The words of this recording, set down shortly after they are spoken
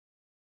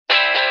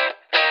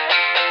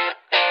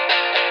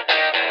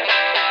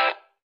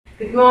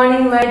Good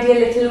morning, my dear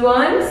little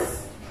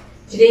ones.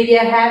 Today we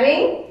are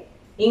having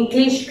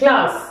English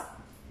class.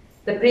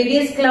 The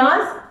previous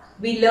class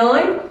we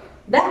learned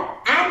the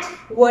at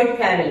word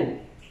family,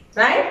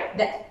 right?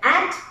 The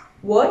at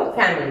word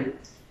family.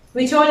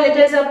 Which all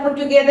letters are put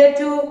together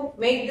to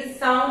make this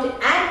sound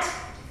at?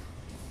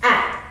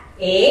 At.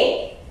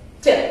 A,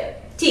 T,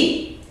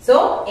 T.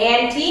 So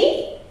A and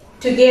T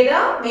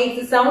together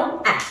makes the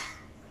sound at.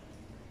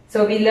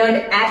 So we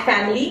learned at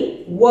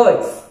family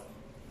words.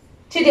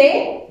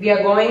 Today we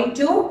are going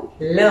to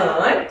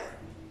learn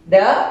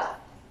the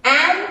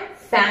and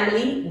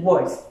family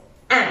words.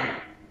 And.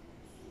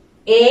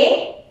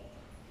 A,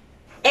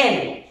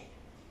 N.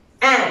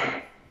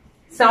 And.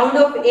 Sound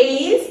of A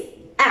is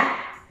A.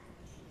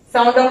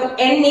 Sound of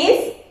N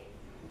is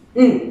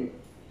N.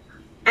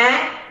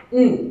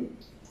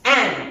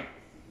 And.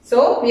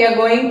 So we are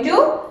going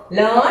to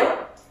learn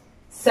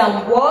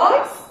some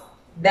words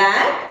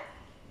that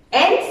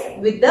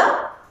ends with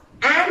the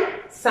and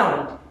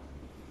sound.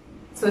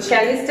 So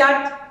shall we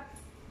start?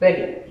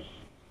 Ready.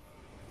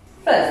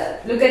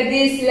 First, look at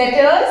these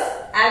letters,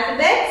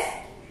 alphabets.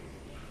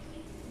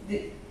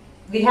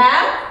 We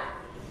have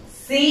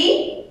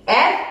C,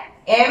 F,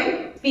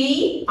 M,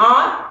 P,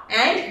 R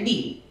and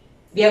D.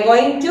 We are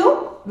going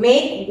to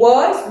make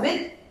words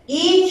with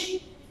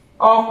each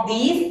of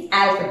these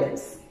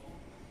alphabets.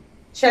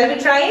 Shall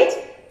we try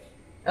it?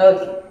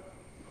 Okay.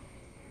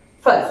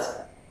 First,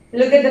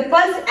 look at the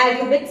first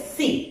alphabet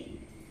C.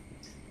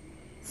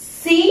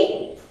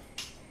 C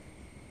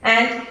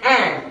and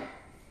an.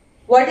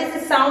 What is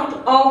the sound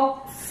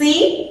of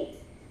C?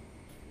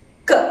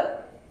 K.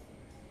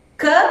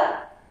 K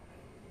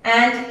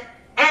and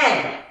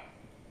an.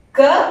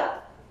 K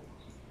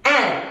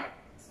and.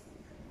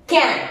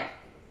 Can.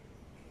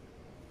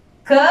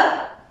 K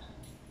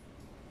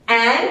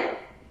and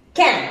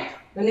can.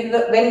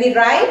 When we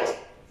write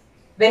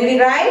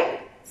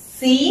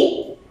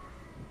C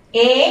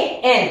A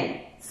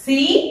N.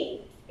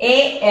 C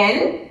A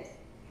N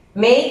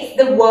makes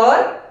the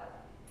word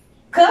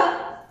K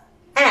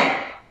and.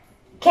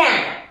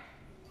 Can.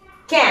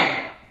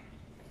 Can.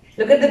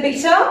 Look at the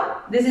picture.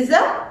 This is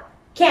a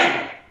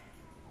can.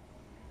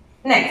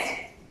 Next,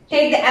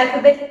 take the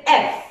alphabet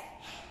F.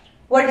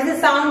 What is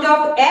the sound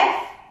of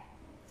F?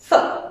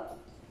 F.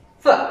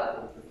 F.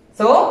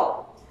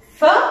 So,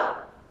 F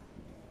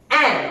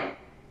and.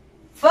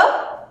 F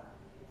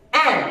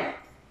and.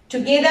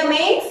 Together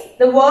makes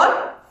the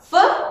word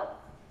F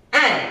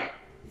and.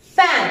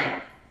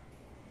 Fan.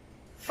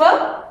 F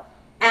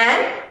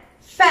and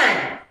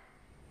fan.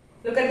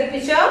 Look at the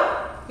picture.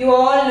 You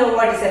all know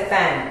what is a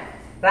fan,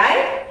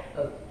 right?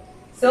 Okay.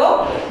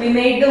 So, we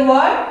made the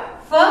word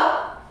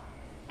F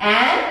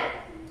and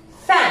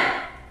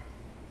fan.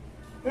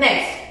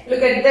 Next,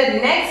 look at the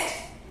next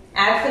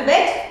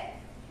alphabet.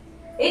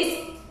 It's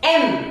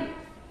M.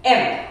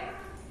 M.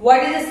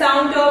 What is the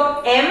sound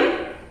of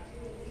M?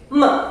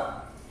 M.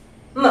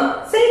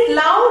 M. Say it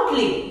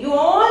loudly. You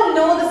all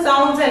know the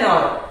sounds and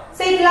all.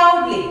 Say it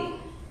loudly.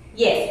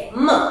 Yes,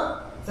 M.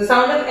 So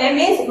sound of M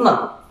is M.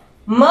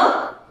 M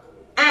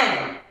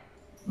and.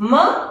 M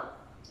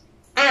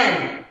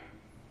and.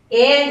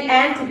 A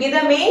and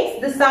together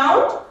makes the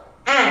sound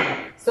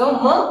and. So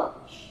M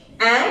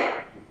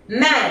and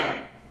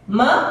man. M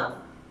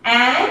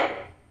and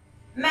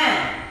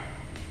man.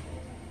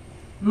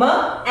 M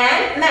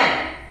and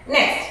man.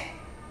 Next,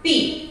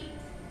 P.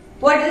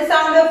 What is the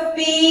sound of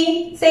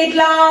P? Say it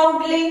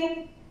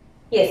loudly.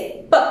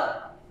 Yes, P.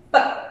 P.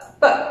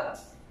 P.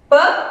 P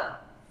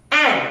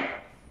and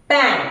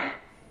pan.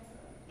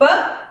 P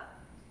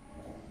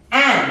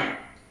and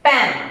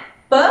pan.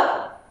 P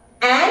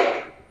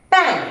and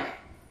pan.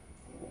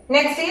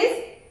 Next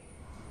is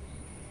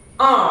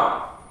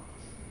R.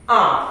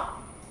 R.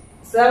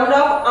 Sound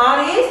of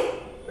R is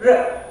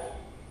R.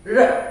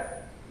 R.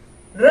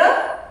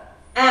 R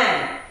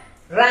and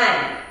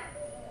ran.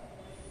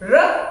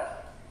 R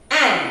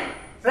and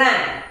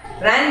ran.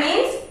 Ran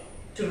means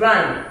to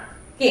run.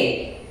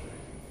 Okay.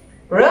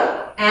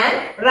 R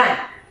and ran.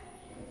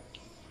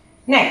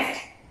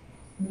 Next,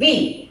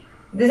 B.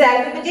 This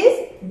alphabet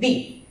is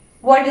B.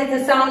 What is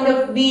the sound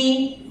of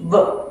B? V.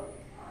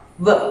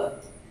 V.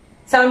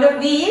 Sound of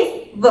B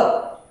is V.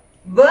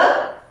 V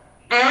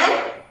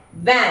and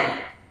van.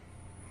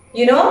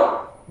 You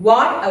know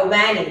what a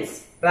van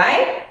is,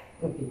 right?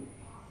 Okay.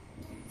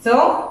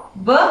 So,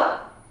 V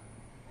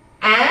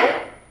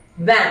and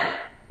van.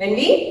 When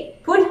we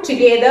put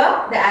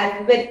together the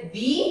alphabet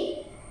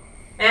B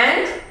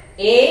and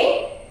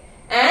A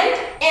and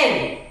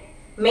N,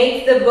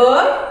 makes the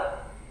word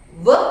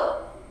V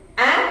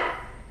and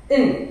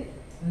N.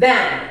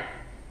 Van.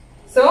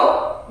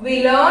 So,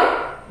 we learned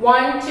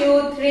 1,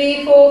 2,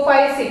 3, 4,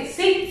 5, 6.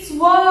 6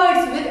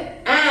 words with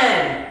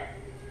and.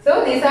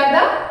 So, these are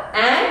the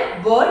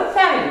and word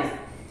families.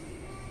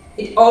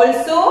 It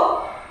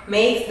also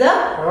makes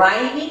the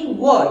rhyming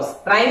words.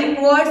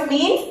 Rhyming words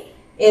means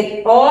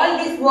if all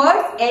these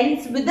words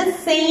ends with the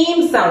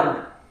same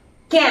sound.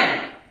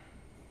 Can,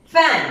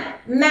 fan,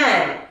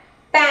 man,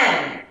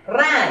 pan,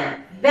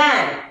 ran,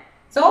 van.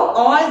 So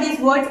all these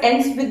words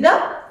ends with the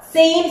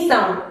same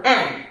sound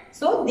and.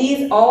 So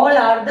these all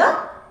are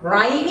the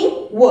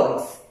rhyming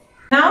words.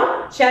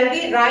 Now shall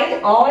we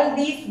write all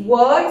these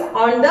words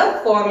on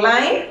the 4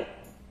 line?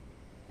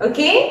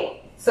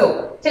 Okay.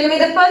 So tell me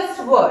the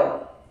first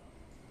word.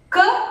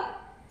 K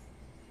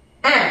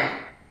and.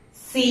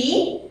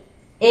 C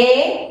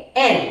A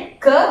N.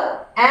 K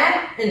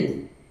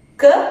and.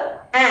 K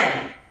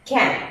and.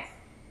 Can.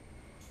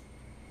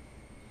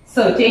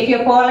 So take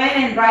your 4 line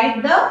and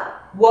write the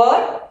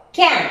word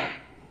can.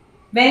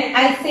 When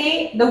I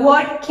say the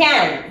word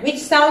can, which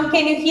sound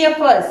can you hear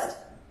first?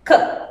 K.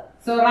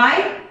 So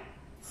write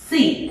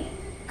C.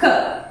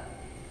 K.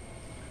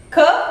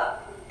 K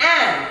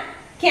and.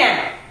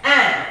 Can.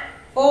 And.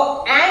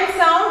 For and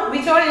sound,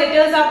 which all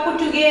letters are put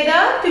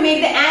together to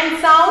make the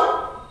and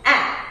sound?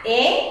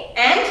 A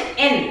and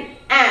N.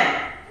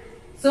 And.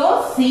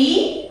 So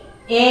C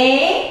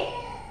A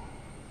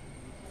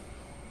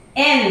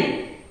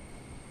N.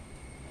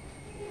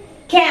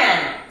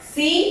 Can.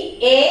 C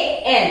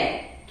A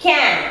N.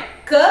 Can.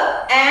 K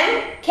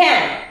and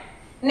can.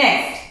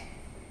 Next.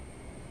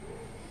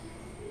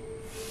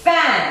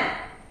 Fan.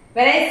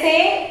 When I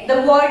say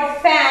the word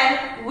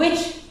fan,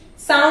 which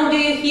sound do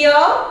you hear?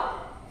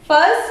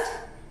 First,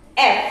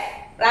 F,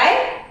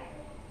 right?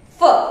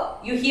 F.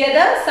 You hear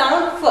the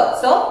sound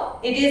F. So,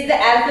 it is the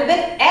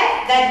alphabet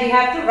F that we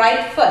have to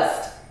write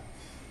first.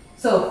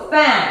 So,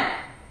 fan.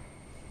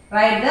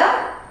 Write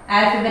the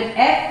alphabet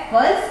F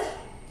first.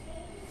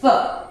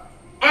 F.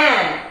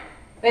 And.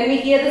 When we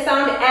hear the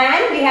sound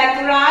and, we have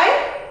to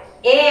write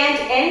A and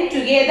N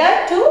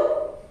together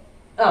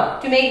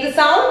to make the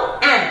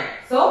sound and.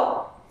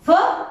 So,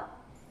 F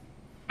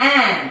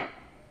and.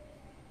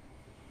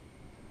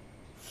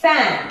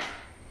 Fan.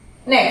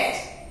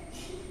 Next.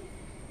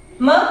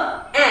 M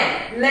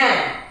and.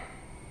 Man.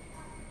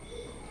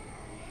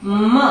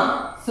 M.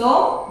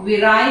 So,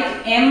 we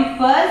write M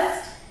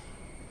first.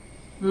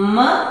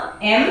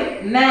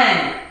 M.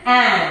 Man.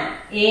 And.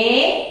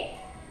 A.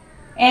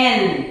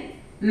 N.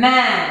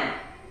 Man.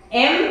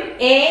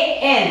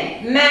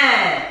 M-A-N.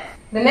 Man.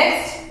 The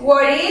next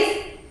word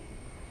is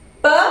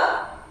P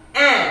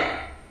and.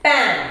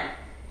 Pan.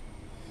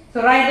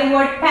 So write the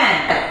word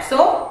pan.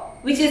 So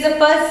which is the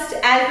first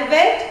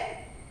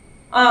alphabet?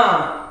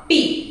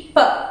 P.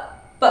 P.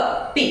 P.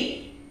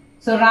 P.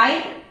 So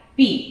write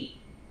P.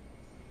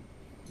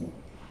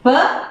 P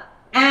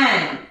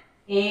and.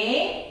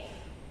 A.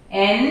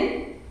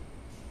 N.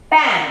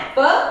 Pan.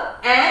 P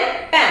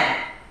and pan.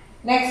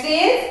 Next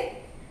is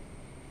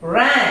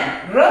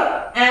ran.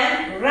 R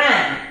and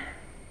ran.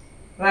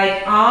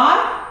 Write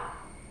R.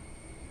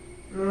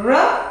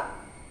 R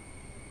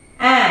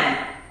and.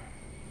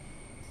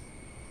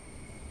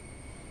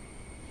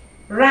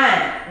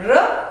 Ran.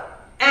 R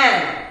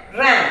and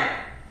ran.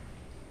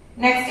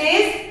 Next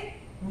is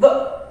V.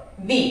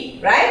 V.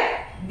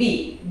 Right?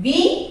 V.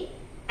 V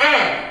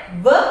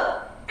and. V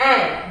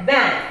and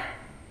van.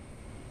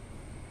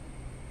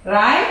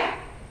 Right?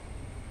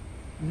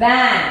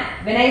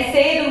 Van. When I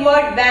say the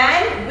word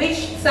van, which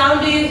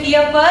sound do you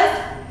hear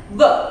first?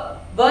 V.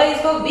 V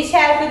is for which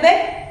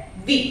alphabet?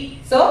 V.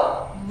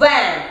 So,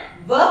 van.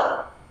 V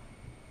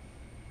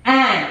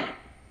and.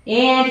 A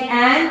and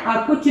an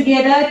are put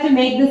together to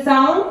make the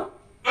sound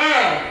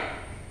and.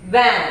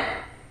 Van.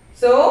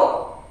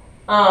 So,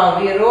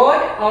 we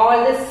wrote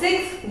all the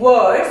 6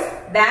 words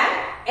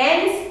that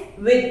ends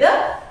with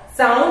the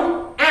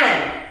sound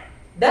and.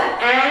 The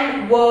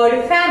and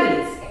word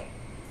families.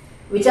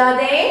 Which are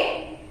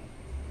they?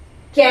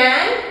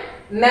 Can,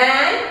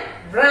 man,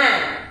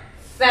 ran,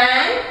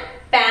 fan,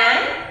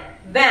 pan,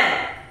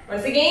 van.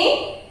 Once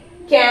again,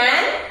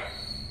 can,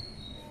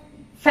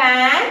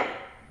 fan,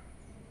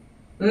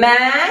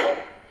 man,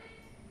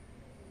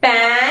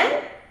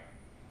 pan,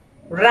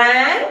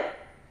 ran,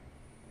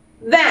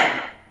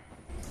 van.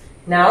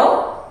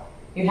 Now,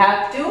 you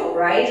have to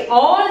write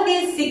all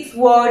these 6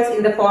 words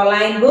in the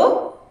 4-line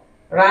book.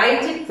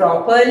 Write it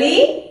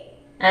properly.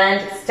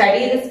 And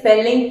study the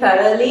spelling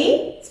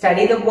thoroughly.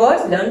 Study the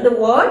words, learn the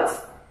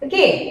words.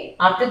 Okay.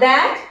 After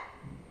that,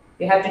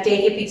 you have to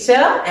take a picture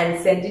and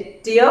send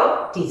it to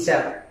your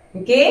teacher.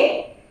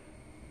 Okay.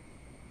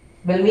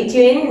 We'll meet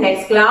you in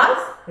next class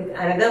with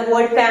another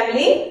word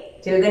family.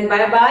 Till then,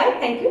 bye-bye.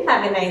 Thank you.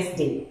 Have a nice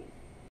day.